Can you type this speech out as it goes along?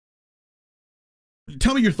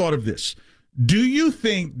tell me your thought of this. Do you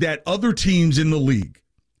think that other teams in the league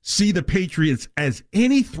see the Patriots as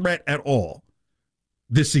any threat at all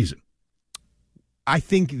this season? I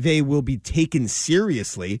think they will be taken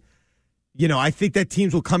seriously. I think that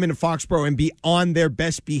teams will come into Foxborough and be on their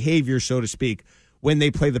best behavior, so to speak, when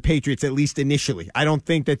they play the Patriots, at least initially. I don't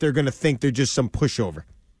think that they're going to think they're just some pushover.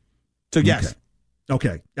 So, yes.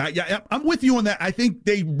 Okay. I'm with you on that. I think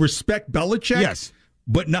they respect Belichick, yes,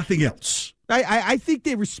 but nothing else. I think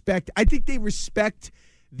they respect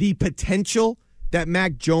the potential that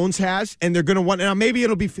Mac Jones has, and they're going to want. Now, maybe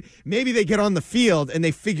they get on the field and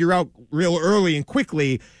they figure out real early and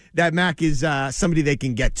quickly that Mac is somebody they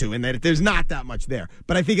can get to, and that there's not that much there.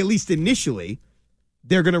 But I think at least initially,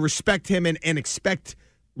 they're going to respect him and expect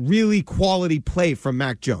really quality play from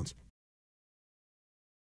Mac Jones.